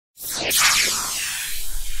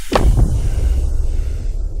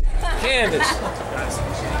canvas.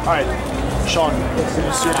 All right, Sean,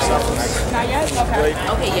 serious stuff. Not yet? Okay.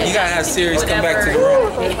 Okay, yes. You gotta have Sirius come back to the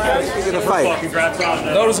room. Speaking of fight,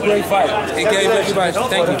 That was a great fight. It gave everybody,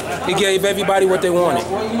 thank you. It gave everybody what they wanted.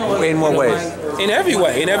 in what ways? In every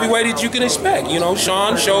way that you can expect. You know,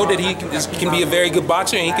 Sean showed that he can be a very good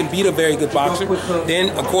boxer and he can beat a very good boxer. Then,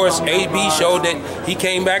 of course, AB showed that he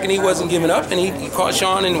came back and he wasn't giving up, and he caught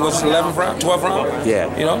Sean in, was 11th round, 12th round?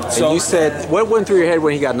 Yeah. You know, so. And you said, what went through your head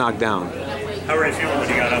when he got knocked down? How were you feeling when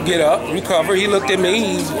you got up? Get up, recover. He looked at me,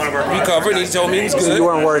 he recovered, he told me he was good. So you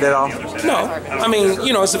weren't worried at all? No. I mean,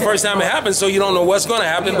 you know, it's the first time it happened, so you don't know what's going to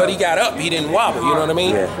happen, but he got up. He didn't wobble, you know what I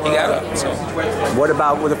mean? Yeah. He got up. So. What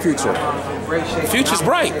about with the future? The future's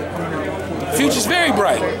bright. The future's very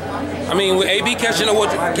bright. I mean, with AB catching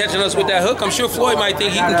us with that hook, I'm sure Floyd might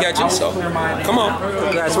think he can catch it, so come on.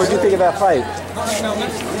 Guys, what do you think of that fight?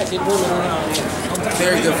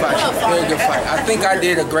 Very good fight. Very good fight. I think I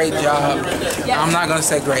did a great job. I'm not gonna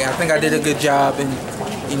say great. I think I did a good job, and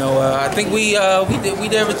you know, I think we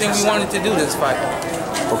did everything we wanted to do this fight.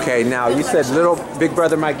 Okay, now you said Big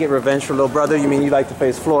Brother might get revenge for little brother. You mean you like to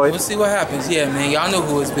face Floyd? We'll see what happens. Yeah, man. Y'all know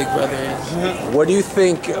who his Big Brother is. What do you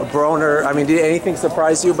think, Broner? I mean, did anything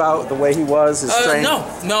surprise you about the way he was? His strength?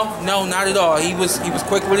 No, not at all. He was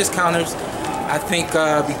quick with his counters. I think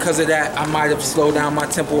because of that, I might have slowed down my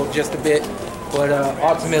tempo just a bit. But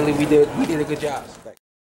ultimately, we did a good job.